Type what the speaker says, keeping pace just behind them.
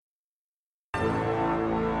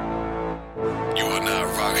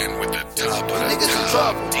rockin' with the top of the niggas in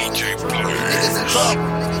top. trouble. DJ Blaze. Niggas in trouble.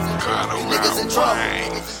 You niggas in trouble.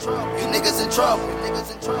 You niggas in trouble.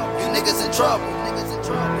 You niggas in trouble.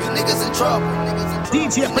 You niggas in trouble.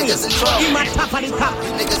 DJ Blaze. In my top of the top.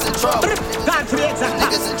 You niggas in trouble. God creates a top.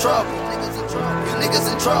 Niggas in trouble. You niggas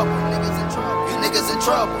in trouble. You niggas in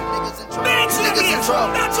trouble. Niggas in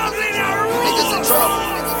trouble. Niggas in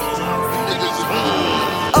trouble.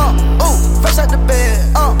 Ooh, fresh out the bed.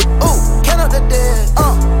 Ooh, count up the dead.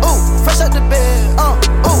 Ooh, fresh out the bed. Ooh,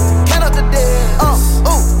 count up the dead. Ooh,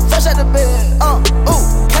 fresh out the bed. Ooh,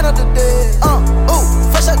 count up the dead. Ooh,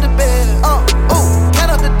 fresh out the bed. Ooh,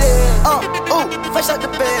 count up the dead. Ooh, fresh out the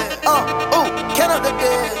bed. Ooh, count up the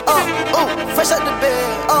dead. Ooh, fresh out the bed.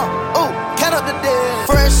 Ooh, count up the dead.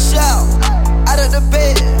 Fresh out of the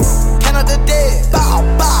bed. Count up the dead. Bow,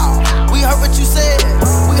 bow. We heard what you said.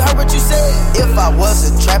 We heard what you said. If I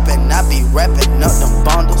wasn't trapping, I'd be rapping up them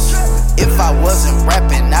bundles. If I wasn't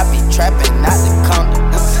rapping, I'd be trapping out the condo.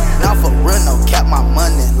 Now for real, no cap, my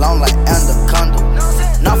money long like anaconda.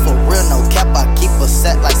 Now for real, no cap, I keep a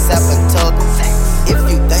set like Sabatella. If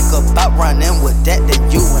you think about running with that, then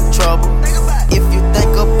you in trouble. If you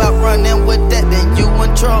think about running with that, then you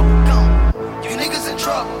in trouble. You niggas in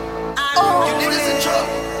trouble. You niggas in trouble.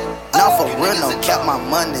 Now for real, no cap, my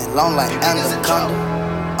money long like anaconda.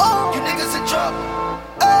 You niggas in trouble.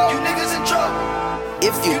 You niggas in trouble.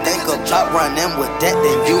 If you think about running with that,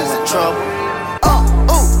 then you in trouble.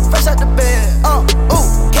 Ooh, fresh out the bed. Ooh,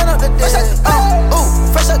 count up the dead. Ooh,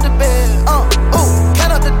 fresh out the bed. Ooh,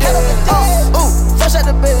 count up the dead. Ooh, fresh out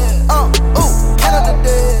the bed. Ooh, count up the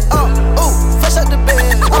dead. Ooh, fresh out the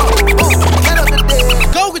bed. Ooh, count up the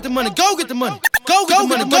dead. Go get the money, go get the money. Go get the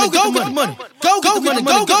money, go get the money. Go get the money,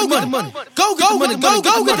 go get the money. Go get the money,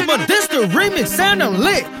 go get the money. This the remix, sound I'm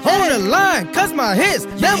lit. On the line, cause my hits.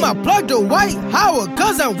 Damn, I plugged the White Howard,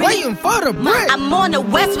 cause I'm waiting for the brick. I'm on the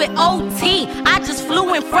west with OT. I just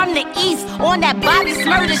flew in from the east on that Bobby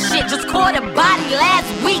Smurder shit. Just caught a body last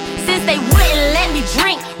week since they wouldn't let me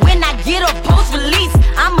drink. When I get a post release,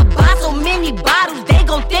 I'ma buy so many bottles, they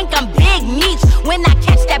gon' think I'm Big Meech. When I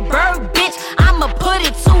catch that bird, bitch, I'ma put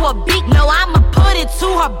it to her beak. No, I'ma put it to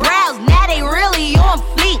her brows. Now they really on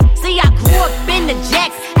fleek. See, I grew up in the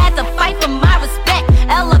jacks, had to fight for my respect.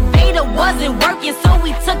 Elevator wasn't working, so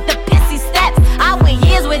we took the pissy steps. I went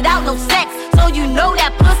years without no sex, so you know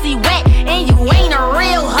that pussy wet. And you ain't a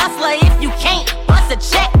real hustler if you can't bust a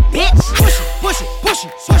check, bitch. Push it, push it, push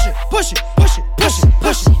it, push it, push it, push it, push it,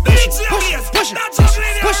 push it, push it, push it, push it,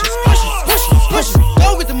 push it, push it, push it, push it.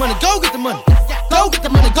 Go get the money, go get the money. Go get the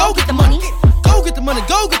money, go get the money. Go get the money,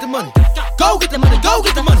 go get the money. Go get the money, go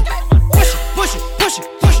get the money. Push it, push it, push it,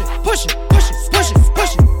 push it, push it, push it, push it,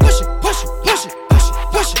 push it, push it, push it, push it,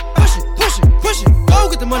 push it, push it, push it, push it. Go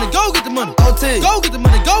get the money, go get the money. OT. Go get the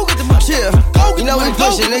money, go get the money. Yeah. Go get You the know money, we go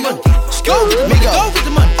push it, get the nigga. money. Go get the money, go get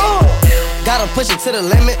the money. Gotta push it to the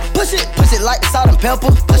limit. Push it like salt and pepper.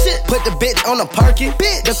 Push it, put the bitch on the perky.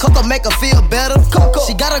 Bitch, the cocoa make her feel better. Coco,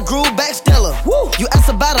 she got a groove back stellar. Woo. You ask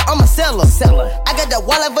about her, I'm a seller. I got that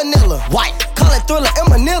white like vanilla. White, call it Thriller in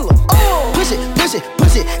Manila. Push it, push it,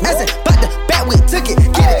 push it. Assin' bout the bat, we took it.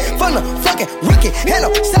 Get it from the fucking rookie. Hand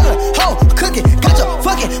up, sellin', hoe, cookin'. Got your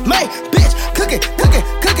fucking main bitch cookin', cookin',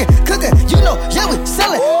 cookin', cookin'. You know, yeah, we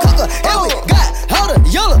sellin' cooker. And we got all the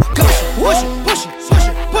yellow. Push it, push it, push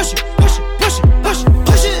it, push it, push it, push it,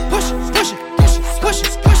 push it, push it, push it, push it, push it, push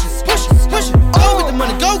it, push it, push it, push it. Go get the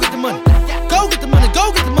money, go get the money. Go get the money,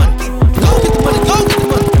 go get the money. Go get the money, go get the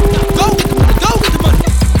money. Go get the money, go get the money.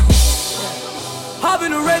 Hop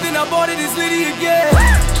in the red, then I bought it, it's Liddy again.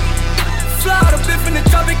 Fly out a biff in the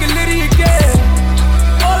tropic and Liddy again.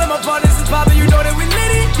 All of my partners is poppin', you know that we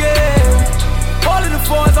Liddy again. All of the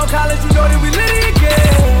fours on college, you know that we Liddy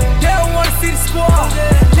again. They don't wanna see the squad,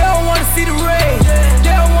 they don't wanna see the rain.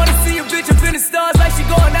 They don't wanna see a bitch up in the stars like she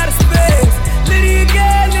going out of space. Liddy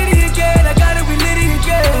again, I got it, we Liddy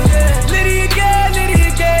again. Liddy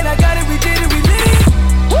again, I got it, we did it, we Liddy.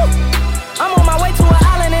 Woo! I'm on my way to an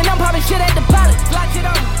island and I'm popping shit at the pilot.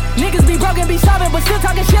 Niggas be broken, be sobbing, but still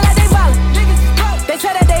talking shit like they violent. They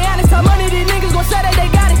say that they honest, how money these niggas gon' say that they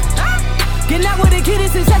got it. Getting out with the kid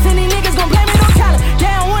is success and these niggas gon' blame it on talent.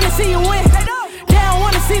 They don't wanna see you win, they don't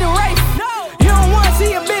wanna see the race. You don't wanna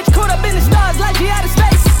see a bitch caught up in the stars like she out of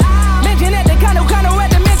space. Mention that they kinda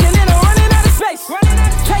at the mention and I'm running out of space.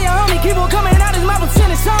 Tell your homie keep on coming out his mouth and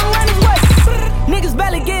sending something around his way. Niggas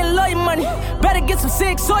barely getting lawyer money, better get some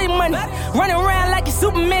sick soy money. Running around like you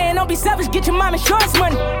Superman, don't be selfish, get your mom insurance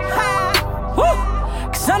money. Woo!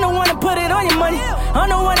 Cause I don't wanna put it on your money. I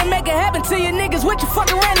don't wanna make it happen to you niggas with your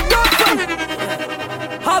fucking random dog for me.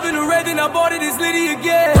 Hop in the red, then I bought it, it's Liddy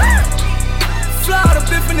again. Fly out a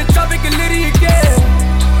biff in the tropic and Liddy again.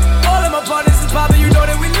 All of my partners is poppin', you know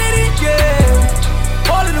that we litty, yeah.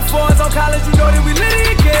 All of the fours on college, you know that we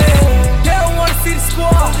litty, yeah. They don't wanna see the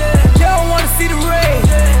squad, they don't wanna see the raid.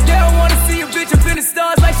 They don't wanna see a bitch up in the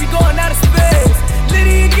stars like she going out of space.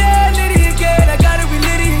 Litty again, I got it, we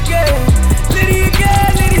litty again. Litty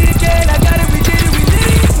again, I got it, we did it, we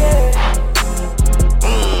litty again.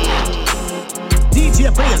 DJ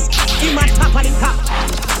Prince, in my top of the top.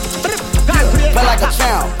 Play like a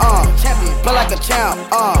champ, champion. Play like a champ,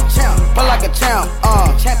 champ. Play like a champ,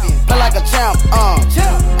 champion. Play like a champ,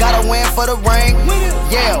 Gotta win for the ring.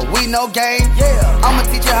 Yeah, we know game. I'ma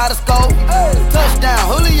teach you how to score. Touchdown,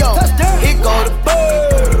 Julio. Here go the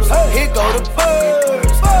birds. Here go the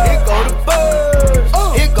birds. Here go the birds.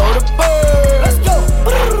 Here go the birds. Let's go.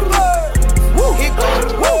 Here go the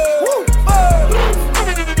birds.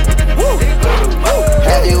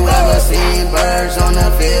 Have you ever seen birds on the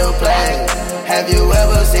field play? Have you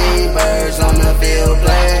ever seen birds on the field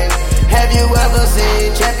play? Have you ever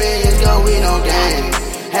seen champions go win no game?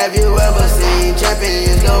 Have you ever seen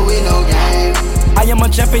champions go win no game? I am a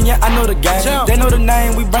champion, I know the game. They know the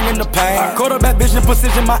name, we bringin' the pain. Quarterback vision,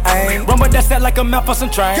 precision, my aim. Run with that set like a map for some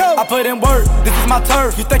train. I put in work, this is my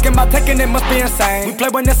turf. You thinking about taking it, must be insane. We play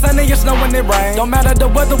when it's sunny, it's snow when it rain. Don't matter the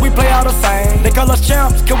weather, we play all the same. They call us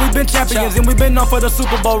champs, cause we been champions. And we been known for the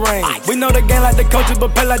Super Bowl ring. We know the game like the coaches,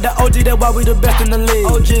 but play like the OG. That's why we the best in the league.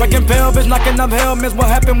 Fucking pelvis, knocking up helmets. What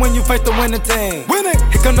happen when you face the winning team? Winning.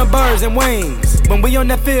 Here come the birds and wings. When we on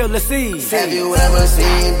that field, let's see. Have you ever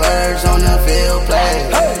seen birds on the field play?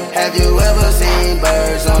 Have you ever seen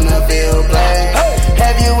birds on the field play?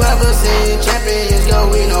 Have you ever seen champions go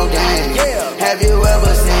win no game? Have you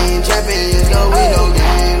ever seen champions go win no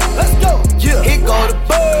game? Let's go. Here go the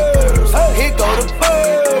birds. Here go the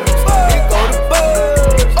birds. Here go the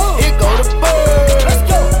birds. Here go the birds. Let's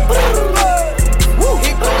go.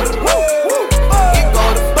 Here go the birds. Here go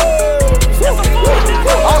the birds.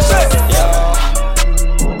 All set.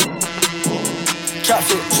 Chop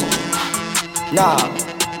shit. Nah.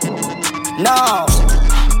 No.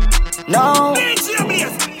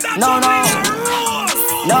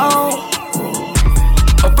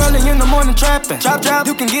 Up early in the morning trapping. Chop,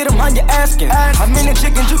 you can get them how you asking. How many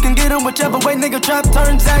chickens you can get them whichever way nigga trap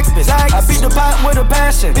turns Zaxby's. I beat the pot with a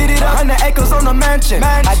passion. Beat it up, 100 acres on the mansion.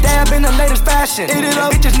 I dab in the latest fashion. Eat it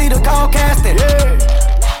up, bitches need a call casting.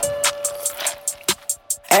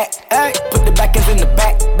 Hey, put the backers in the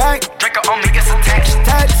back. Drinker on me, it's attached.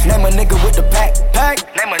 Name a nigga with the pack.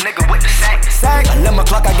 Name a nigga with the sack. 11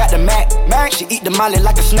 o'clock, I got the Mac. She eat the molly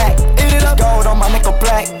like a snack. Eat it up, gold on my nickel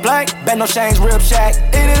black. Bend no chains, rib shack.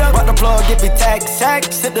 Eat it up, rock the plug, get me tagged.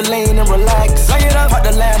 Sip the lean and relax. Lay it up, put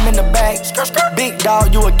the lamb in the back. Big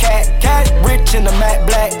dog, you a cat. Rich in the matte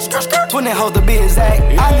black. 20 hoes to be exact.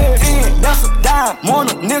 I need 10, that's a dime.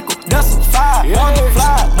 Want a nickel, that's a 5. Wanna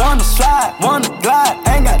fly, wanna slide, wanna glide.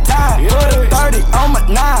 Ain't got time. Put a 30 on my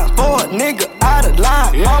 9. For a nigga out of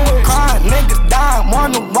line. Mama crying, niggas dying.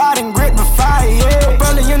 Wanna ride and grip the fire, yeah.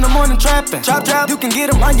 Early in the morning trapping. Chop, you can get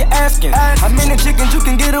them how you asking. How many chickens you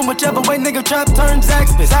can get them whichever way nigga trap turns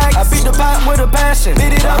Zaxby's. I beat the pot with a passion.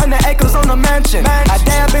 Beat it up, 100 acres on the mansion. I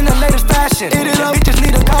dab in the latest fashion. Eat it up, bitches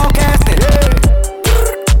need a call casting.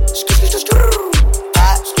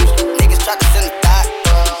 Niggas try to send a thought.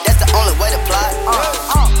 That's the only way to plot.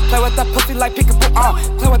 Play with that pussy like peekaboo,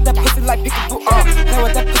 Play with that pussy like peekaboo, Play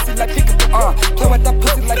with that pussy like peekaboo, Play with that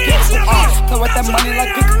pussy like peekaboo, Play with that money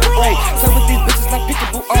like peekaboo, Play with these bitches like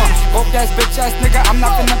peekaboo, Broke ass bitch ass nigga, I'm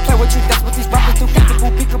not finna play with you. That's what these rappers do.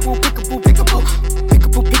 Peekaboo, peekaboo, peekaboo, peekaboo,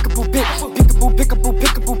 peekaboo, peekaboo, peekaboo, peekaboo,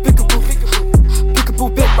 peekaboo, peekaboo, peekaboo,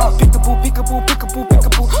 peekaboo, peekaboo, peekaboo,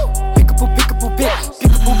 peekaboo, peekaboo, peekaboo,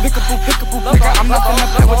 peekaboo, peekaboo, nigga, I'm not finna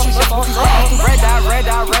play with you.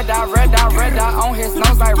 Red dot on his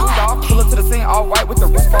nose like Rudolph. Pull up to the scene all white with the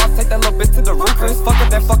roof off. Take that little bitch to the ruthless. Fuck it,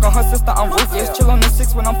 then fuck on her sister, I'm ruthless. Chill on the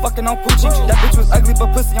 6 when I'm fucking on Poochie. That bitch was ugly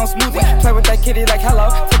but pussy on smoothie. Play with that kitty like hello.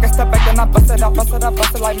 Take a step back then I bust it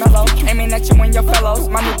like mellow. Aiming at you and your fellows.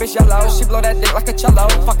 My new bitch yellow. She blow that dick like a cello.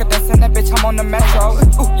 Fuck it, then send that bitch, I'm on the metro.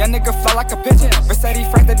 Ooh, young nigga fly like a pigeon. Mercedes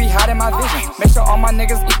friends, they be hot in my vision. Make sure all my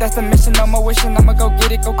niggas eat, that's the mission. No more wishing, I'ma go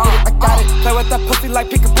get it, I got it. Play with that pussy like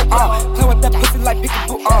peekaboo, Play with that pussy like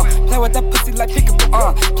peekaboo, Play with that pussy like peekaboo,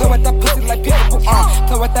 Play with that pussy like peekaboo,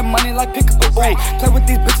 Play with that money like peekaboo, Play with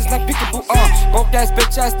these bitches like peekaboo, Broke ass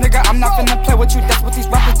bitch ass nigga, I'm not finna play with you. That's what these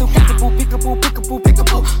rappers do. Peekaboo, peekaboo, peekaboo,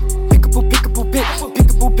 peekaboo, peekaboo, peekaboo, peekaboo,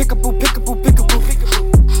 peekaboo, peekaboo, peekaboo, peekaboo,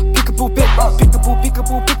 peekaboo, peekaboo,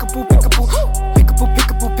 peekaboo, peekaboo, peekaboo,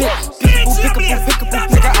 peekaboo, peekaboo,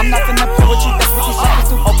 nigga, I'm not finna play with you. That's what these rappers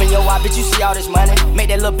do. Open your eye, bitch, you see all this money. Make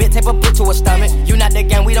that little bit, tape a book to a stomach. You not the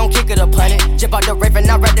game, we don't don't kick it or punt it. Jip out the Raven,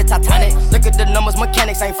 I rap the Titanic. Look at the numbers,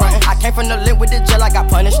 mechanics ain't frontin'. I came from the link with the jail, I got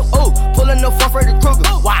punished. Ooh, pullin' the 4 Freddy Krueger.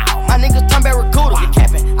 Wow, my niggas turn Barracuda. You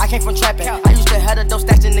capping, I came from trapping. I used to have the dough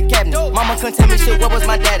stashed in the cabinet. Mama couldn't tell me shit, what was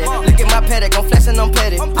my daddy? Look at my paddock, I'm flexing, I'm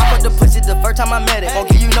petty. I put the pussy the first time I met it. Won't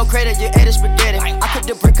give you no credit, you ate it spaghetti. I cut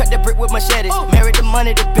the brick with machetes. Married the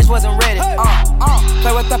money, the bitch wasn't ready.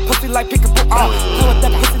 Play with that pussy like peekaboo. Play with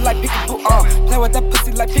that pussy like peekaboo. Play with that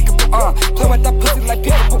pussy like peekaboo. Play with that pussy like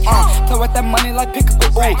peekaboo. Play with that money like peekaboo.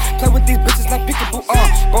 Play with these bitches like peekaboo.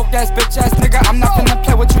 Broke ass bitch ass nigga, I'm not finna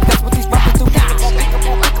play with you. That's what these rappers do. Peekaboo,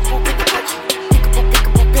 peekaboo, peekaboo, peekaboo,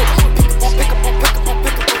 peekaboo,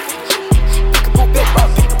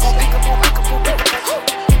 peekaboo,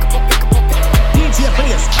 DJ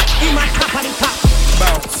players, in my top of the top.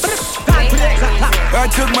 I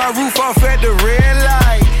took my roof off at the red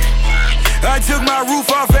light. I took my roof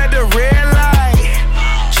off at the red light.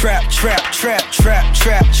 Trap, trap, trap, trap,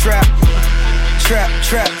 trap, trap. Trap,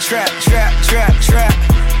 trap, trap, trap, trap, trap.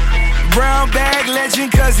 Brown bag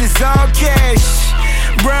legend cause it's all cash.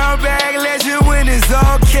 Brown bag legend when it's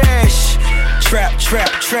all cash. Trap, trap,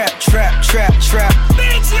 trap, trap, trap, trap.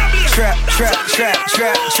 Trap, trap, trap,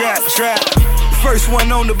 trap, trap, trap. First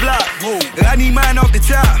one on the block, I need mine off the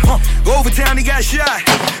top. Overtown he got shot,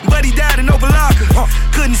 but he died in open locker.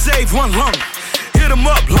 Couldn't save one lung, hit him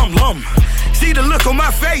up, lum. See the look on my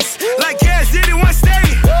face, like Cash did it one day.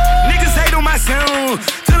 Niggas hate on my sound,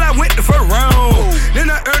 till I went the first round. Then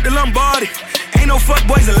I earned the Lombardi, ain't no fuck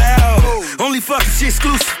boys allowed. Only fucking shit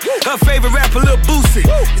exclusive, her favorite rapper Lil Boosie.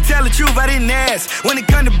 To tell the truth I didn't ask, when it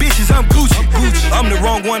come to bitches I'm Gucci. I'm the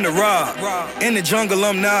wrong one to rob, in the jungle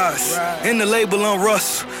I'm Nas, in the label I'm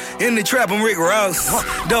Russell, in the trap I'm Rick Ross.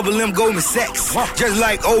 Double M Goldman Sachs, just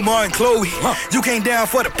like Omar and Chloe. You came down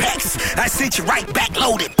for the packs, I sent you right back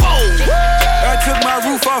loaded. I took my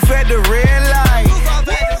roof off at the red light.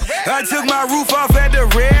 I took my roof off at the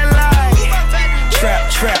red light. Trap,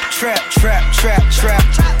 trap, trap, trap, trap, trap.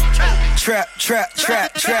 Trap, trap,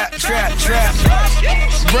 trap, trap, trap, trap.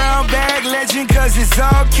 Brown bag legend cause it's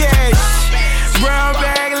all cash. Brown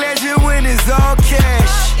bag legend when it's all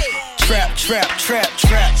cash. Trap, trap, trap,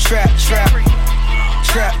 trap, trap, trap.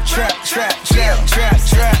 Trap, trap, trap, trap, trap,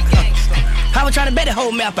 trap. I was trying to bet the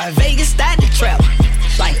whole map out Vegas, started the trap.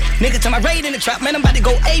 Like, nigga to my raid in the trap, man, I'm about to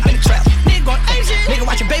go ape in the trap. Nigga going ape shit. Nigga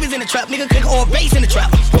watching babies in the trap, nigga click all base in the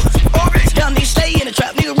trap. Young nigga stay in the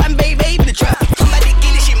trap, nigga riding baby in the trap. I'm about to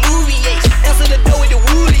get this shit movie, yeah. Answer the door with the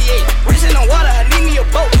woolly, yeah. Racing on water, I need me a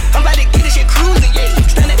boat. I'm about to get this shit cruising, yeah.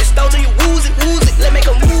 Stand at the stove till you wooze it. Let me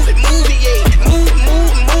go move it, yeah. Move.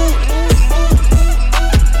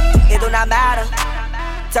 It do not matter.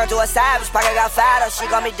 Turn to a savage, pocket got fatter. She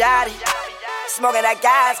call me daddy. Smoking that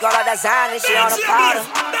gas, got all that Zan and shit on the powder.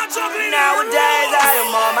 Nowadays I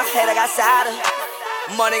am on my head, I got sadder.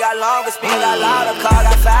 Money got longer, speed got louder, car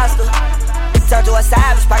got faster. Turn to a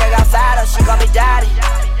savage, pocket got fatter. She call me daddy.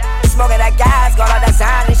 Smoking that gas, got all that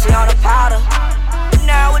Zan and shit on the powder.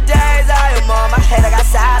 Nowadays I am on my head, I got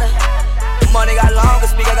sadder. Money got longer,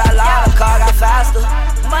 speaker got louder, car got faster.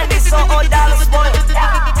 Money so old, dollar spoiled.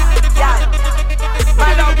 Yeah.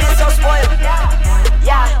 My dog been so spoiled.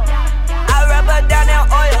 Yeah. I rub her down that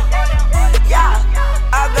oil. Yeah.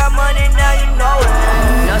 I got money now, you know it.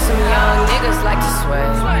 Know some young niggas like to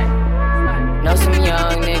sweat. Know some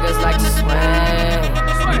young niggas like to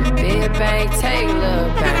swing. Big bang, take a little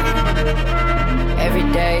bang. Every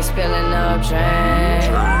day spilling up drain.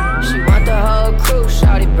 She want the whole crew,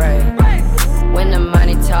 shawty break. When the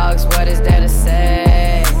money talks, what is there to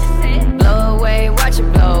say? Blow away, watch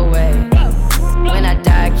it blow away. When I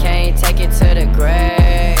die, can't take it to the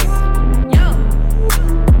grave.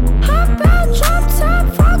 Hop out, drop top,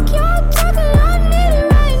 rock your talking, I need it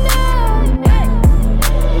right now.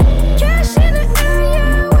 Cash in the area,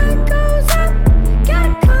 when it goes up,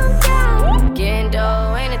 gotta come down. Getting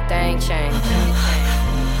dough, ain't a thing changed.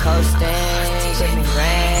 Coasting, give me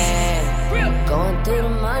rain. Going through the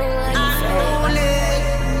money like a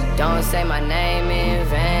fake. Don't say my name in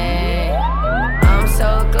vain. I'm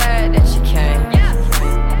so glad that you came.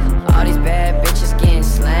 All these bad bitches getting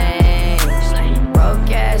slain.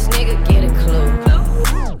 Broke ass nigga get a clue.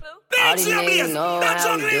 All these niggas know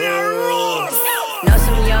how we do. Know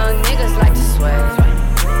some young niggas like to sweat.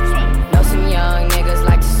 Know some young niggas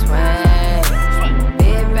like to swing.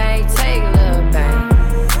 Big bang, take a little bang.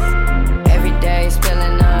 Every day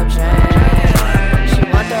spilling up drain. She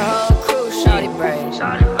want the whole crew, shawty break.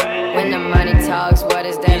 When the money talks, what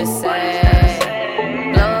is there to say?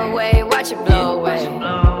 Blow away, watch it blow away.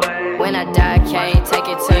 When I die, can't take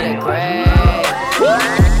it to the grave.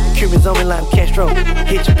 Cubans on me like I'm cash Castro.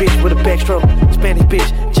 Hit your bitch with a backstroke. Spanish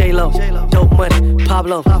bitch, J-Lo. Dope money,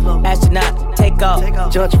 Pablo. Astronaut, take off.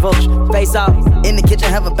 John Travolta, face off. In the kitchen,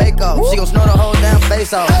 have a bake-off. She gon' snort the whole damn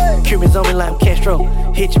face off. Cubans on me like Castro.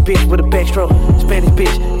 Hit your bitch with a backstroke. Spanish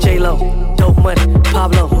bitch, J-Lo. Dope money,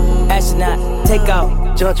 Pablo. Astronaut, take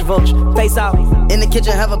off. John Travolta, face off. In the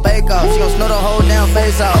kitchen, have a bake-off. She gon' snort the whole damn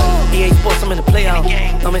face off. EA Sports, I'm in the playoff.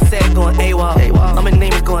 I'm in SAC going AWOL. I'm in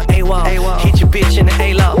Neiman going AWOL. Hit your bitch in the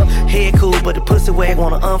A-Law. Head cool, but the pussy wag.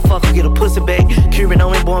 Wanna unfuck and get a pussy back. Cuban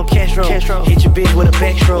on me, boy, I'm Castro. Hit your bitch with a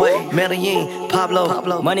backstroke. Medellin,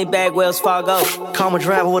 Pablo. Money bag, Wells Fargo. Call my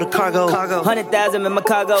driver with a cargo. 100,000 in my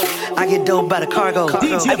cargo. I get dope by the cargo.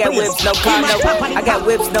 I got whips, no cargo. I got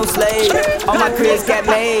whips, no slaves. All my cribs got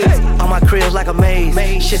maids. All my cribs like a maze.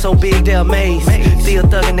 Shit so big, they're amazed. See a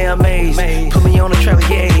thug and they're amazed. Put me on the trailer,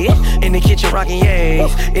 yeah. In the kitchen, rockin'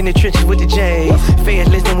 yays. In the trenches with the J's. Feds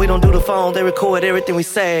listen, we don't do the phone. They record everything we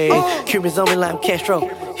say. Cubans on me like Castro.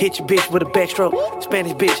 Hit your bitch with a backstroke.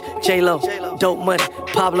 Spanish bitch, J-Lo. Dope money,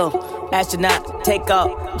 Pablo. Astronaut, take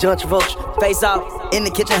off. John Travolta, face off. In the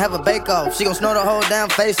kitchen, have a bake-off. She gon' snort the whole damn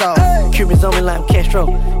face off. Cubans on me like Castro.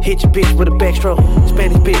 Hit your bitch with a backstroke.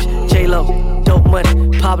 Spanish bitch, J-Lo. Dope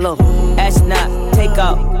money, Pablo. Astronaut, take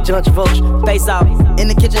off. John Travolta, face off. In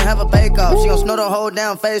the kitchen, have a bake-off. She gon' snort the whole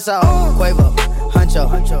damn face off. Quavo,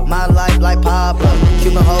 Huncho, my life like Pablo.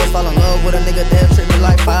 Cuban hoes fall in love with a nigga, they'll treat me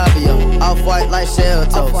like Fabio. Off-white like shell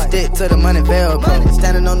toe, stick to the money Velcro.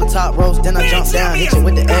 Standing on the top ropes, then I jump down, hit you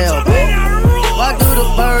with the elbow. Why do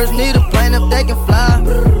the birds need a plane if they can fly?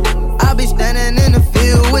 I be standing in the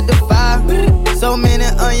field with the fire. So many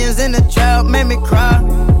onions in the trap, made me cry.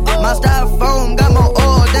 My styrofoam got more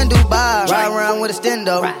oil than Dubai. Ride around with a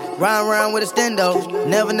stendo, ride around with a stendo.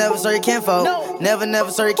 Never saw your kinfolk,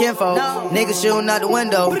 never saw your kinfolk. Niggas shooting out the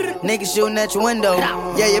window, niggas shooting at your window.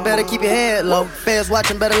 Yeah, you better keep your head low. Feds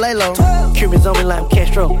watching, better lay low. Cubans on me like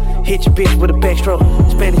Castro. Hit your bitch with a backstroke.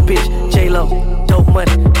 Spanish bitch, J-Lo. Dope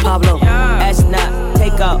money, Pablo. Astronaut,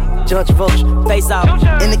 take off. John Travolta, face off.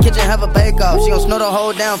 In the kitchen, have a bake-off. She gon' snort the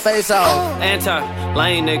whole damn face off.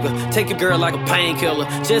 Anti-lame nigga, take your girl like a painkiller.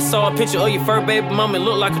 Just saw a picture of your fur baby mama,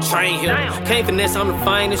 look like a train hitter. Can't finesse, I'm the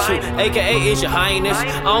finest shit, aka it's your highness.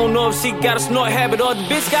 I don't know if she got a snort habit or the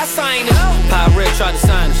bitch got sinus. Pyrex tried to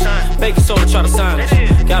sign us, baking soda tried to sign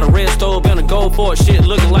us. Got a red stove and a gold board shit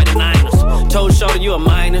looking like the Niners. Told Shorty you a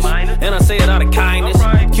minus, and I say it out of kindness.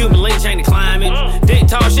 Cuban link ain't the climate, didn't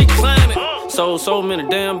talk she can climb it. So many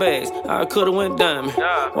damn bags, I could've went diamond.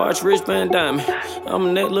 Watch wristband diamond, I'm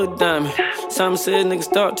a net little diamond. Simon said niggas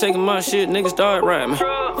start taking my shit, niggas start rhyming.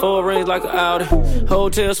 4 rings like an Audi,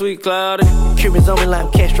 hotel suite cloudy. Cubans on me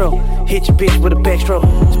like Castro. Hit your bitch with a backstroke.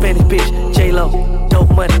 Spanish bitch, J-Lo.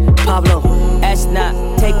 Dope money, Pablo.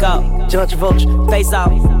 Astronaut, take off. John Travolta, face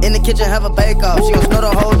off. In the kitchen, have a bake-off. She gon' snort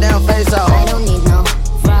the whole damn face off. I don't need no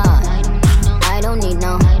fraud. I don't need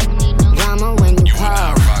no drama when you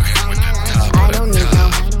call. I don't need no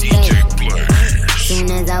fake. Soon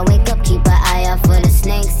as I wake up, keep an eye out for the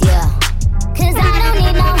snakes, yeah. Cause I don't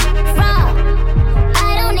need no fraud.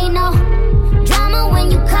 I don't need no drama when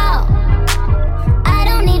you call. I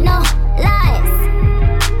don't need no lies.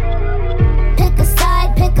 Pick a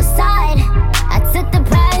side, pick a side. I took the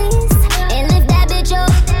prize and lift that bitch up.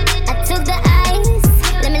 I took the ice,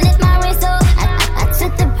 let me lift my wrist up. I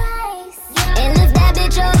took the prize and lift that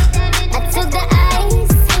bitch up. I took the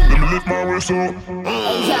ice, let me lift my wrist up.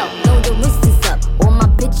 Hey yo, throw the wrist is up, all my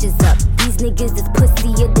bitches up. These niggas is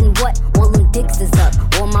pussier than what? All them dicks is up.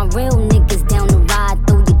 All my real niggas down the ride,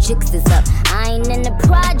 throw your chicks is up. I ain't in the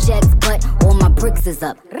projects, but all my bricks is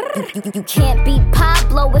up. You can't beat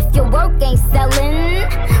Pablo if your work ain't selling.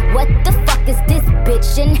 What the fuck is this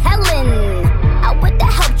bitch in Helen? I would've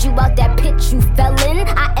helped you out that pit, you felon.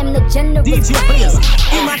 I am the generous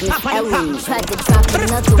Ellen. Tried to drop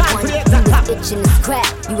another one, you was itching to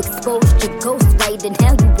scrap. You exposed your ghost right, and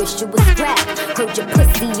now you wish you was scrapped. Heard your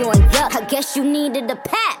pussy on yuck, I guess you needed a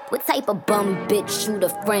pap. What type of bum bitch shoot a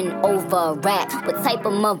friend over a rack? What type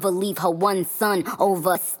of mother leave her one son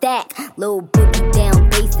over a stack? Little boogie down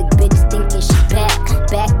basic bitch thinking she back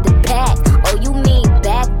to back. Oh, you mean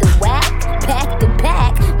back to whack? Back to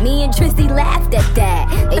back. Me and Trissy laughed at that.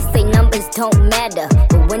 They say numbers don't matter,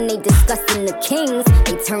 but when they discussing the Kings,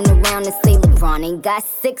 they turn around and say LeBron ain't got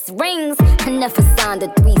 6 rings. I never signed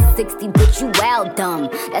a 360, but you wild dumb.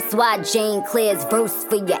 That's why Jane Claire's verse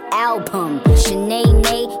for your album.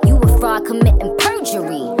 Shanae, you a fraud committing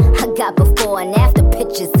perjury. I got before and after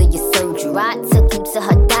pictures of your surgery. I took you to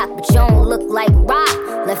her doc, but you don't look like rock.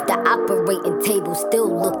 Left the operating table, still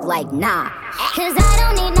look like nah. Cause I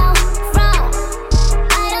don't need no fraud.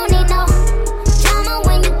 I don't need no drama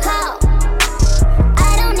when you call.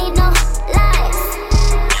 I don't need no lies.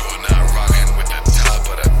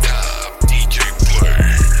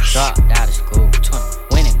 Dropped out of school,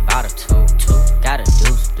 20. Went and bought a two. Got a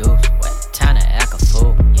deuce. What? Time to act a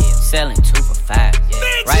fool. Yeah. Selling 2 for $5.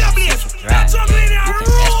 Yeah. Right on Central Drive. Yeah. You can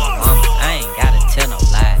ask my mama. I ain't gotta tell no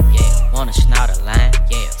lie. Yeah. Wanna snout a line?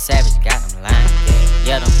 Yeah. Savage got them line.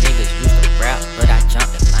 Yeah. Them niggas used to rap, but I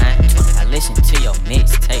jumped the line. 20. I listened to your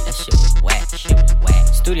mixtape. That shit was whack.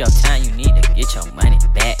 Studio time, you need to get your money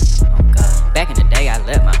back. Oh God. Back in the day, I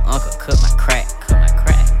let my uncle cook my crack.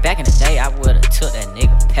 Back in the day, I would've took that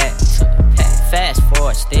nigga pack. Fast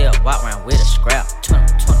forward, still walk around with a scrap. 20.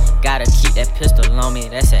 Gotta keep that pistol on me,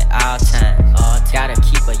 that's at all times. Gotta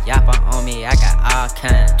keep a yapper on me, I got all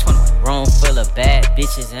kinds. 21. Room full of bad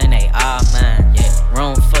bitches and they all mine. Yeah.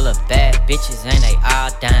 Room full of bad bitches and they all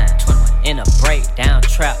dime. 21. In a breakdown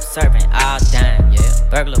trap, serving all dime. Yeah.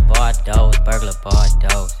 Burglar bar doors.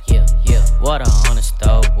 Yeah. Water on the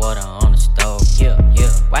stove. Yeah.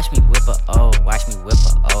 Watch me whip a O.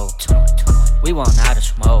 21. We want out of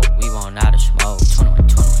smoke. 21.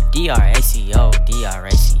 DRACO.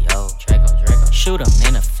 Draco. Shoot him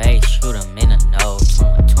in the face, shoot him in the nose.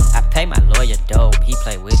 21. I pay my lawyer dope, he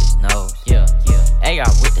play with his nose. Yeah.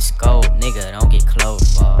 AR with the scope, nigga, don't get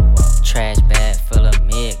close. Trash bag full of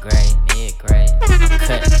mid-grade. I'm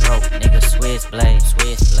cutting throat, nigga, Swiss blade.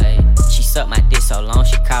 She sucked my dick so long,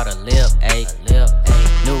 she caught a lip, ayy.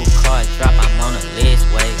 New car drop, I'm on the list,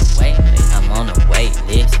 wait. I'm on the wait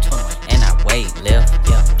list, 21. And I wait lift,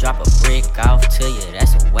 yeah. Drop a brick off to you,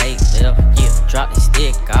 that's a weight lift, yeah. Drop the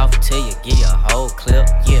stick off till you get your whole clip,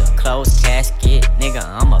 yeah. Closed casket, nigga,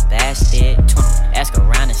 I'm a bastard. 20. Ask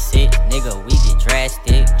around the six, nigga, we get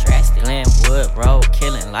drastic. Glenwood Road,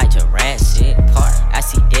 killing like Jurassic Park. I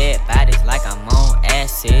see dead bodies like I'm on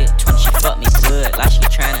acid. 20. She fuck me good like she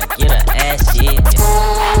tryna get her ass did.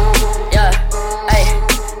 Yeah,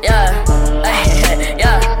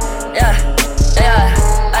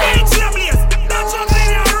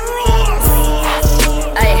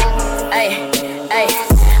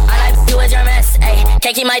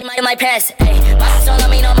 Can't keep my pants, ayy. My sister don't love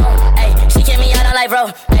me no more, ayy. She kick me out on life, bro,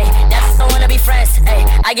 ayy. That don't wanna be friends, ayy.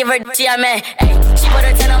 I give her she I man, ayy. She put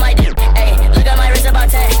her 10 on my dick, ayy. Look at my wrist about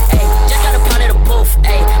 10, ayy. Just got a pound of the booth,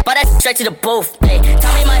 ayy. Bought that straight to the booth, ayy.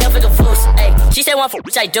 Tell me my health is a foos, ayy. She said one for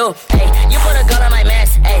which I do, ayy. You put a gun on my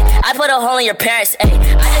mans, ayy. I put a hole in your parents, ayy.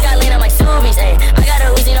 I just got lean on my Subies, ayy. I got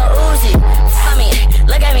a Uzi, no Uzi. Fuck me,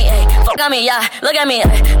 look at me, ayy. Fuck on me, yeah. Look at me,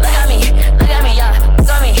 look at me, yeah.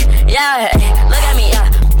 Fuck on me, yeah. Look at me, yeah.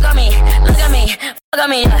 Fuck on me, look at me, fuck on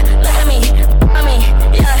me, yeah. Look at me, fuck on me,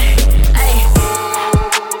 yeah.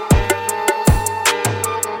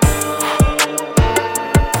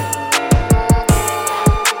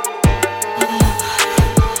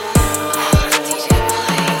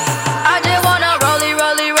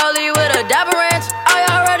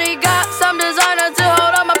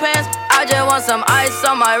 Some ice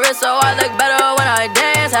on my wrist so I look better when I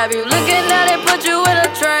dance. Have you looking at it, put you in a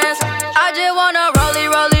trance? I just wanna rollie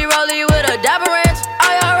with a dapper ranch.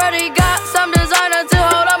 I already got some designer to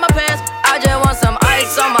hold on my pants. I just want some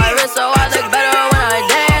ice on my wrist so I look better when I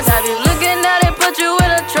dance. Have you looking at it, put you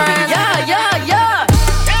in a trance? Yeah.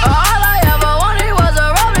 All I ever wanted was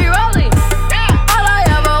a rollie. All I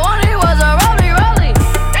ever wanted was a rollie.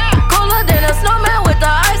 Cooler than a snowman with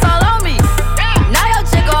the ice all on me. Now your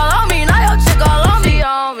chick all on me.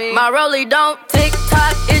 My rollie don't tick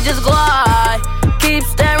tock, it just glide. Keep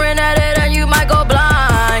staring at it and you might go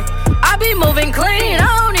blind. I be moving clean, I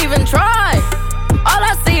don't even try. All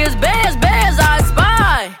I see is bears, I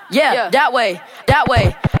spy. Yeah, that way.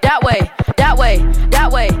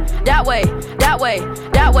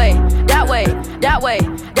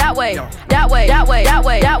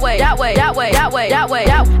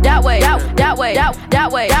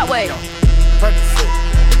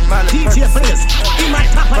 DJ Blaze, in my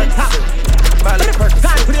top on the top.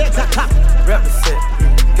 Time for the exact top. Represent,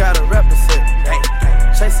 gotta represent.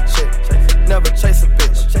 Chase a chick, never chase a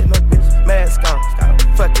bitch. Mask on,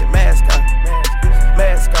 fuck it, mask on.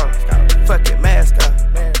 Mask on, fuck it, mask on.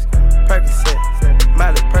 Percocet,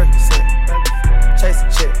 Miley Percocet. Chase a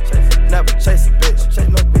chick, never chase a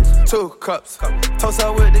bitch. 2 cups, toast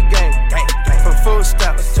up with the game. From food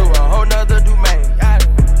stamps to a whole nother domain.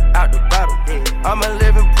 Out the bottle, I'm a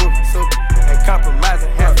living proof. Ain't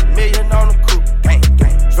compromising, $500,000 on the coupe.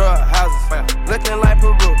 Drug houses, looking like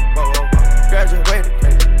Peru. Graduated,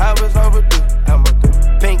 I was overdue.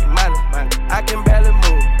 Pink money, I can barely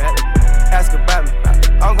move. Ask about me,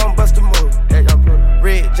 I'm gon' bust a move.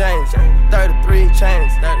 Red James, 33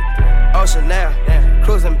 chains. Ocean now,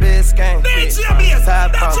 cruising Biscayne.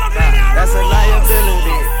 Top pump, that's a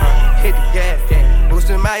liability. Hit the gas,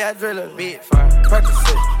 boosting my adrenaline. Big fire,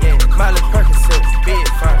 Percocet, Miley Percocet. Big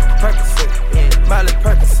fire, Percocet, Miley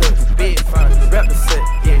Percocet.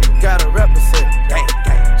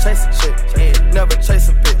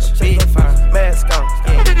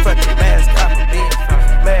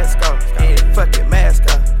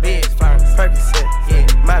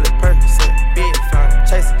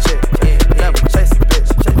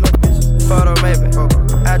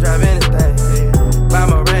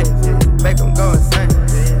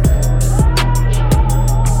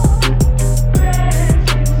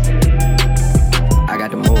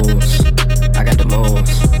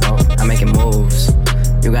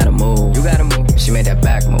 made that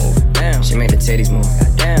back move. Damn. She made the titties move.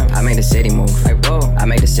 Damn. I made the city move. Like, whoa. I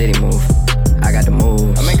made the city move. I got the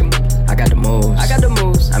moves. I make it move. I got the moves. I got the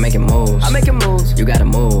moves. I making moves. I making moves. You gotta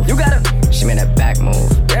move. You gotta. She made that back move.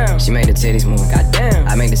 Damn. She made the titties move. Goddamn.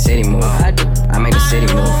 I make the city move. I do. I make the city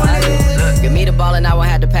move. I do. Look, give me the ball and I won't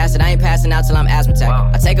have to pass it. I ain't passing out till I'm asthmatic.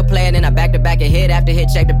 I take a play and then I back to back and hit after hit,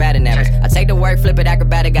 check the batting average. I take the work, flip it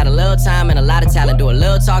acrobatic. Got a little time and a lot of talent. Do a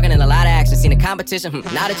little talking and a lot of action. Seen the competition,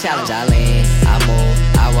 not a challenge. I lean, I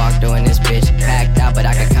move, I walk through in this bitch. Packed out, but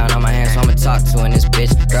I can count on my hands, so I'ma talk to in this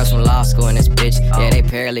bitch. Girls from law school in this bitch. Yeah, they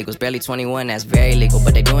paralegals, barely 21, that's very legal.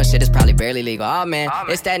 But they doing shit that's probably barely legal. Oh man,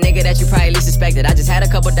 it's that nigga that you probably least suspected. I just had a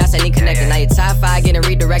couple dots that need connected. Now your top 5 getting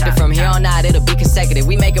redirected. From here on out, it'll be consecutive.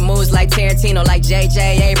 We making moves like Tarantino, like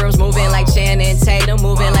J.J. Abrams. Moving like Channing Tatum,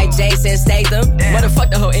 moving like Jason Statham.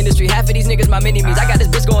 Motherfuck the whole industry, half of these niggas my mini-me's. I got this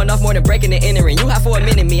bitch going off more than breaking and entering. You hot for a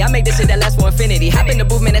minute, me. I make this shit that lasts for infinity. Hop in the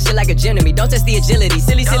booth, man, that shit like a gym to me. Don't test the agility.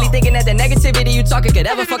 Silly thinking that the negativity you talking could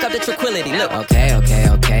ever fuck up the tranquility. Look.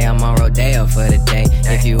 Okay, I'm on Rodeo for the day.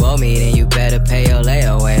 If you owe me, then you better pay your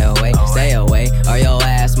layaway away. Stay away, or your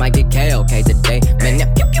ass might get KOK today. Man,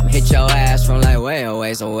 hit your ass from like way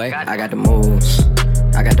away. I got the moves.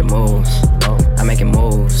 I got the moves. I'm making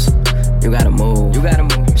moves. You gotta move. You gotta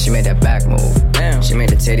move. She made that back move. Damn. She made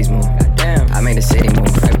the titties move. Damn. I made the city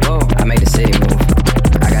move. Like, whoa. I made the city move.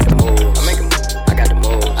 I got the moves. I make it move. I got the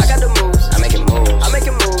moves. I got the moves. I make it moves. I make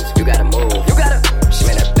it moves. You gotta move. You gotta. She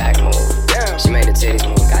made that back move. Damn. She made the titties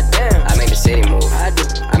move. Goddamn. I made the city move. I do.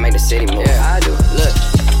 I made the city move. Yeah, I do. Look.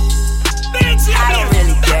 I don't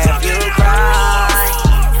really care if you cry.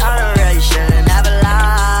 I don't really shouldn't ever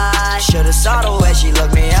lie. Should've saw the way she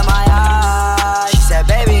looked me in my eyes. She said,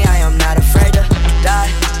 baby, I am not afraid to die.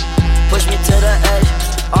 Push me to the edge.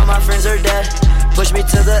 All my friends are dead. Push me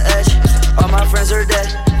to the edge. All my friends are dead.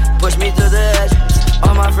 Push me to the edge.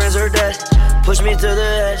 All my friends are dead. Push me to the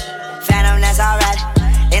edge. Phantom, that's alright.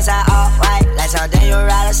 Inside all white, like something you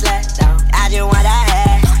ride a sled down. I just want that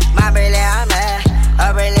head. My brilliant, I'm mad.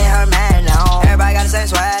 A brilliant, her man now. Everybody got the same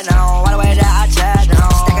sweat now. All the way that I chat now.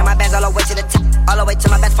 Stacking my bands all the way to the top. All the way to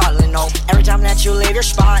my bed falling over. Every time that you leave your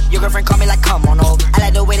spot, your girlfriend call me like, come on over. I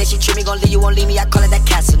like the way that she treat me, gon' leave you, won't leave me. I call it that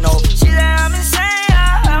Casanova. She said I'm insane,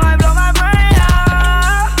 yeah. I might blow my brain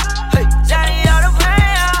out. Hey, Johnny, all the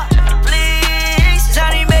pain out. Please,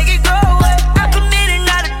 Johnny, make it go away. I'm committed,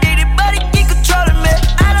 not addicted, but it keep controlling me.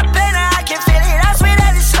 Out of pain, I can feel it. I swear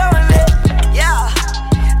that it's slowing me. Yeah,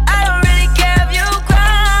 I don't really care if you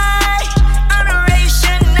cry. I'm the way you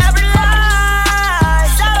should never lie.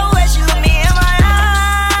 Saw the way she looked me in my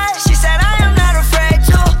eyes. She said I am not afraid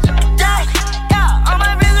to die. Yeah, all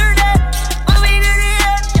my friends are dead. Put me to the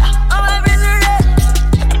edge. Yeah, all my friends are dead.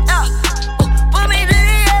 Yeah, put me to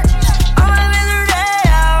the edge. All my friends are dead.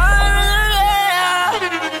 Yeah, all my friends are dead.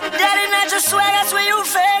 That is not your swag, I swear you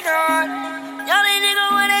fake on. Y'all ain't nigga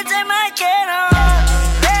when they take my kid on.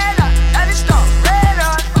 Red on, I just don't red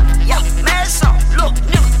on. Yeah, mad song, look,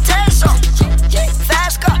 new, 10 song. Yeah,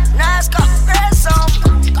 fast car, nice car, red song.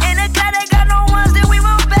 In the car, they got no ones that we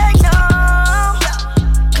won't back home.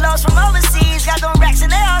 Clothes from overseas, got them racks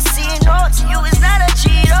and they all see. No, to you it's not a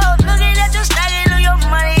cheat. Oh, looking at your stacking, look your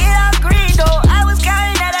money, it all green though. I was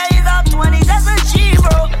counting that I is all 20s, that's a G,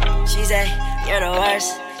 bro. She say, you're the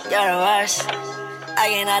worst, you're the worst. I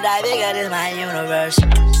cannot die bigger, this my universe.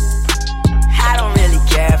 I don't really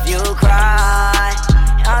care if you cry.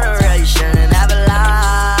 I don't really shouldn't ever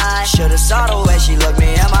lie. Should've saw the way she looked me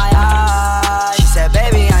in my eyes. She said,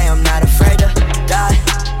 baby, I am not afraid to die.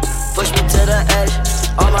 Push me to the edge.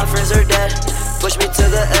 All my friends are dead. Push me to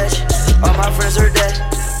the edge. All my friends are dead.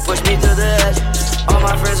 Push me to the edge. All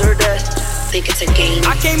my friends are dead. Think it's a game.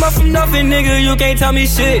 I came up from nothing, nigga, you can't tell me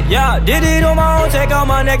shit, yeah. Did it on my own, check out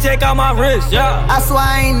my neck, check out my wrist, yeah. I swear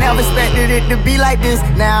I ain't never expected it to be like this.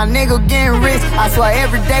 Now a nigga getting rich, I swear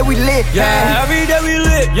every day we lit, yeah, man. Every day we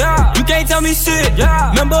lit, yeah. You can't tell me shit,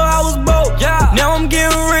 yeah. Remember I was broke, yeah. Now I'm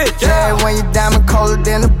getting rich, yeah. When you diamond colder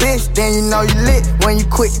than a bitch, then you know you lit. When you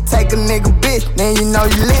quit to take a nigga bitch, then you know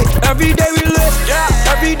you lit. Every day we lit,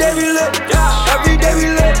 yeah. Every day we lit, yeah. Every day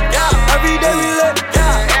we lit, yeah. Every day we lit,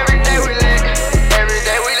 yeah. Every day we lit. Every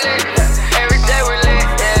day we lit. Every day we lit.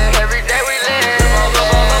 Yeah. Every day we lit.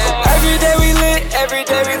 Every day we lit. Every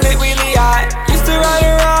day we lit. We lit high. Used to ride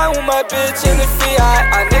around with my bitch in the Fiat.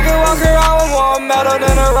 A nigga walk around with more metal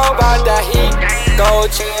than a robot. That heat,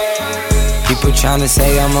 gold chain. People tryna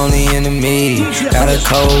say I'm only enemy. Got a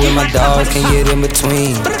code with my dogs, can get in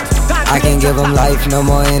between. I can give them life, no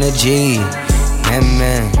more energy.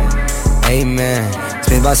 Amen, amen.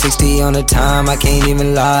 Spent about 60 on the time, I can't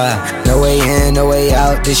even lie. No way in, no way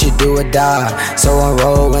out, this shit do or die. So on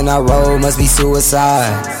road, when I roll, must be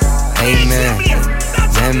suicide. Amen.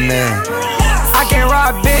 man. I can't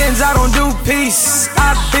ride Benz, I don't do peace.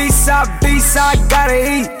 I beast, I gotta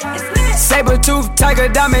eat. Saber tooth, tiger,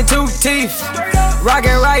 diamond tooth teeth.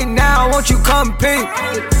 Rockin' right now, won't you come peep?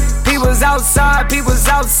 People's outside.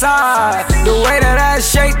 The way that I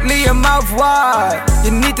shake, leave your mouth wide.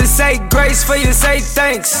 You need to say grace for you say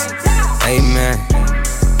thanks. Amen,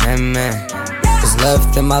 amen. What's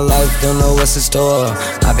left in my life, don't know what's in store.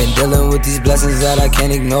 I've been dealing with these blessings that I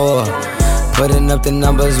can't ignore. Putting up the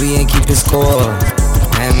numbers, we ain't keeping score.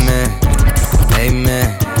 Amen,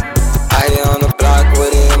 amen. I get on the block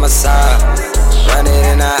with it in my side. Run it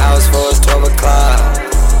in the house for it's 12 o'clock.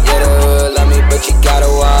 Yeah, the hood love me, but you gotta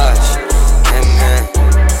watch. Amen,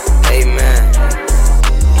 amen.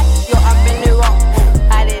 Yo, I've been the rock,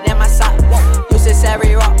 hide it in my sock. Used to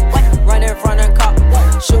Sari rock, running from the cop,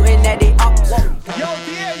 shooting at the ops.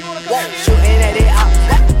 Shooting at the ops,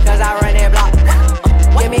 cause I run that block.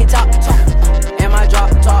 Give me top, in my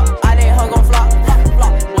drop top. I didn't hug on flop,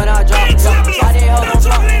 when I drop, I didn't hug on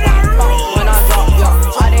flop, when I drop,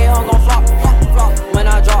 I didn't hug on flop, when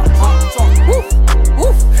I drop. Woof,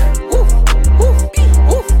 woof, woof, woof,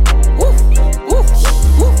 woof, woof,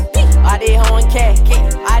 woof. I did her one cat,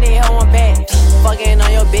 I did her one bag. Fucking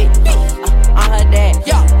on your bitch, I'm her dad.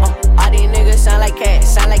 All these niggas sound like cat.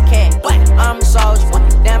 I'm a soldier,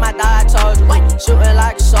 damn I thought I told you. Shooting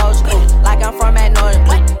like a soldier, like I'm from that northern.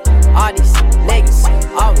 All these niggas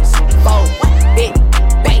always fold, big,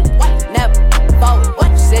 bang, never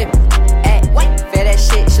fold. Sip, act, feel that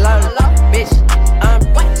shit slowly, bitch.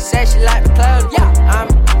 Said she like the clothes, I'm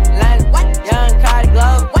lying, young Cardi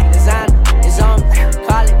Glow, designer is on me,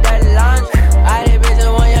 call it dirty laundry. I did bitches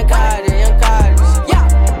want young Cardi,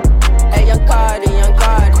 hey young Cardi,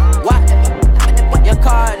 what? Young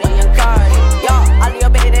Cardi, I do your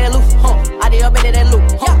bitty that loop, I do your bitty that loop,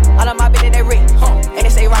 all of my bitty that ring, and they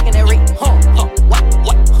say rockin' that ring, what,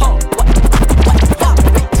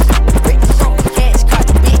 rich, cash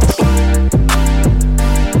Cardi, bitch.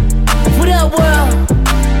 What up, world?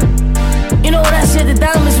 You know what I said, the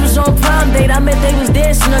diamonds was on prom date. I meant they was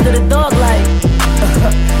dancing under the dog light.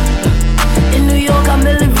 In New York, I'm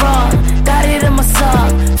Millie Raw. Got it in my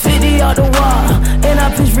sock, 50 out the wall. And I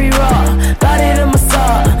pitch free raw. Got it in my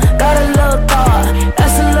sock, got a little thought.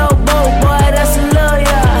 That's a little boat, boy, that's a little,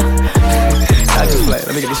 I just play,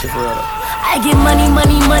 let me get this shit for real. I get money,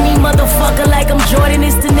 motherfucker, like I'm Jordan.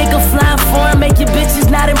 It's the nigga flying foreign, make your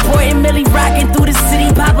bitches not important. Millie rocking through the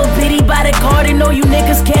city, pop a bitty by the garden. No, you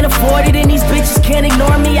niggas can't afford it, and these bitches can't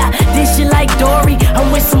ignore me. I dish it like Dory.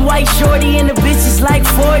 I'm with some white shorty, and the bitch is like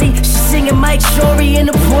 40. She singing Mike Shorey in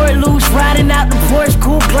the port loose, riding out the Porsche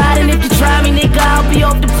coupe, gliding. If you try me, nigga, I'll be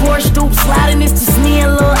off the porch stoop, sliding. It's just me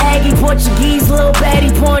and Lil Aggie, Portuguese, Lil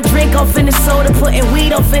Baddie, pouring drink off in the soda, putting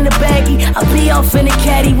weed off in the baggie. I be off in the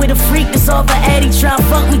caddy with a freak that's off of Addy, tryna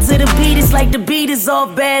fuck me to the beat. It's like the beat is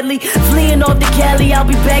off badly. Fleeing off the Cali, I'll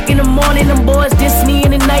be back in the morning. Them boys diss me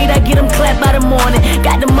in the night, I get them clapped by the morning.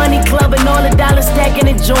 Got the money club and all the dollars stacking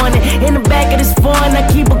and joining. In the back of this foreign, I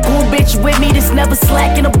keep a cool bitch with me that's never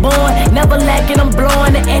slacking or born. Never lacking, I'm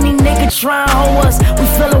blowing to any nigga trying to hoe us. We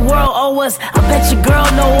feel the world owe us. I bet your girl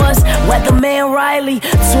know us. Weatherman Riley,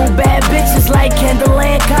 two bad bitches like Kendall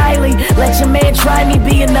and Kylie. Let your man try me,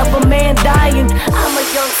 be another man dying. I'm a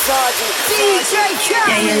young sergeant.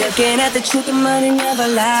 Yeah, you're looking at the truth, the money never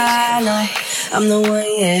lie. No, I'm the one,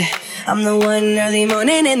 yeah. I'm the one early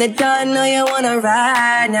morning in the dawn. Know you wanna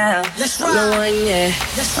ride now. I'm the one, yeah.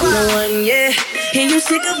 I'm the one, yeah. Hear you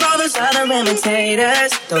sick of all those other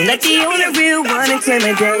imitators. Don't let the only real one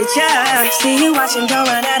intimidate ya. See you watching, don't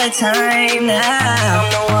run out of time now. I'm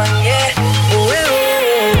the one, yeah.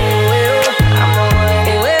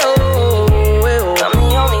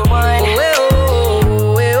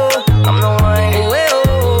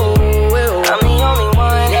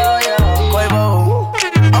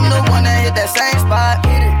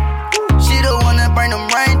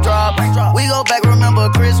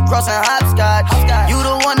 Crossing hopscotch. You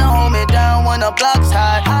the one to hold me down when the block's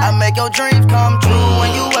hot. I make your dreams come true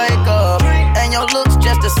when you wake up. And your looks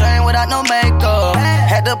just the same without no makeup.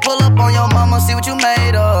 Had to pull up on your mama, see what you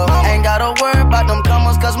made of. Ain't gotta worry about them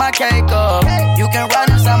comers, cause my cake up. You can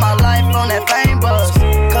ride inside my life on that fame bus.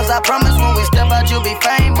 Cause I promise when we step out, you'll be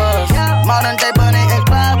famous. Modern day Bunny and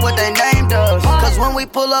Clyde, what they named us. Cause when we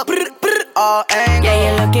pull up, all angles. Yeah,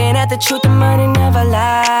 you're looking at the truth, the money never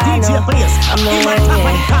lie. No, I'm the one,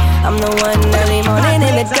 yeah. I'm the one early morning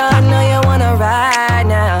in the dawn. Know you wanna ride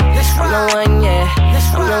now. I'm the one, yeah.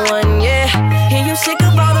 I'm the one, yeah. Hear you sick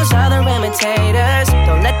of all those other imitators.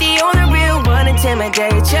 Don't let the only real one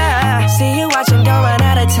intimidate ya. See you watching, don't run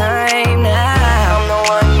out of time now. I'm the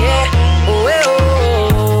one, yeah. Ooh,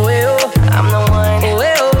 ooh, ooh, ooh. I'm the one, ooh,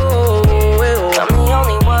 ooh.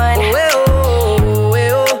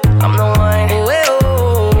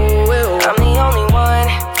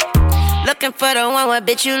 looking for the one, what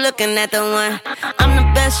bitch you looking at the one? I'm the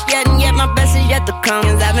best yet, and yet my best is yet to come.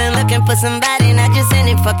 Cause I've been looking for somebody, not just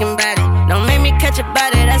any fucking body. Don't make me catch a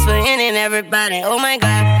body, that's for any and everybody. Oh my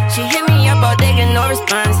god, she hit me up all day, get no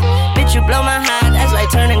response. Bitch, you blow my heart, that's like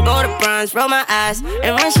turning gold to bronze. Roll my eyes,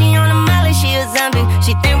 and when she on the molly, she a zombie.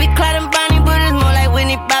 She think we Clyde and Bonnie, but it's more like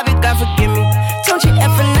Whitney Bobby, God forgive me. Don't you ever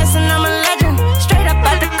finessing, I'm a legend. Straight up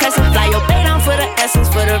out the crescent, fly your bait on for the essence.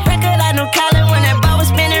 For the record, I know Colin when that ball was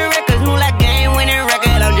spinning records. Move like game winning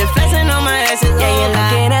record, I'm just flexing on my essence. Yeah, you're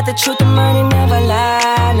looking at the truth, the money never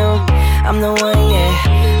lie, no. I'm the one,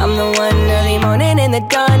 yeah. I'm the one early morning in the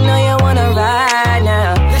dawn, know you wanna ride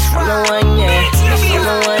now. I'm the one, yeah. I'm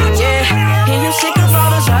the one, yeah. Hear you sick of all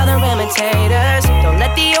those other imitators. Don't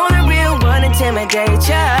let the only real one intimidate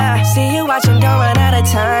ya. See you watching, don't run out of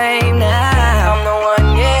time now. I'm the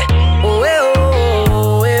one, yeah. Ooh, ooh,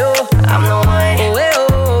 ooh. I'm the one. Ooh,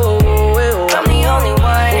 ooh, ooh. I'm the only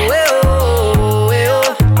one. Ooh, ooh.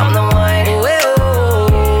 I'm the one. Ooh,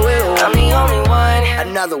 ooh. I'm the only one.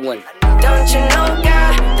 Another one. Don't you know,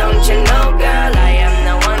 girl? Don't you know, girl? I am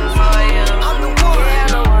the one for you. I'm the one. Yeah,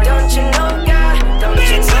 I'm the one. Don't you know, girl? Don't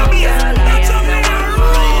you know, girl? I am the one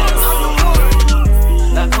for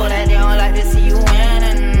you. The cool that they don't like to see you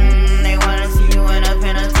winning. They wanna see you in a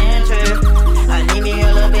penitentiary. I need me a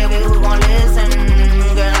little baby who gon' listen.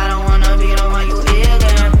 Girl, I don't wanna be the one you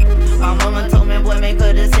digging. My mama told me, boy, make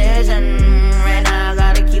a decision. Right now I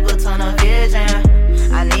gotta keep a ton of vision.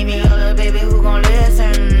 I need me a little baby who gon'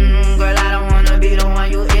 listen. Girl, I don't wanna be the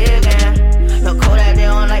one you digging. The cool that they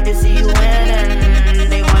don't like to see you winning.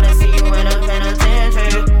 They wanna see you in a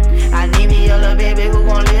penitentiary. I need me a little baby who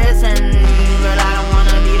gon' listen. Girl, I don't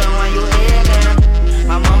wanna be the one you digging.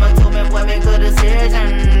 My mama told me, boy, make a decision.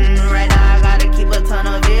 Right now I gotta keep a ton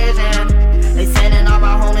of vision. They sending all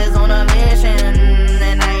my homies on a mission.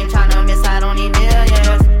 And I ain't tryna miss out on these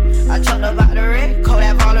millions. I chucked about the red,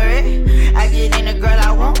 Kodak Valerie. I get in the girl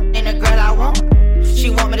I want, in the girl I want. She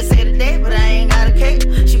want me to say today, but I ain't got a cake.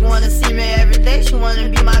 She wanna see me every day, she wanna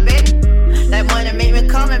be my baby. That money make me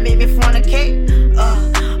come and make me fornicate.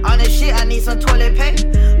 On this shit, I need some toilet paper.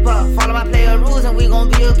 Follow my player rules and we gon'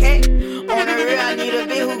 be okay. On the real, I need a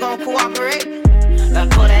bitch who gon' cooperate.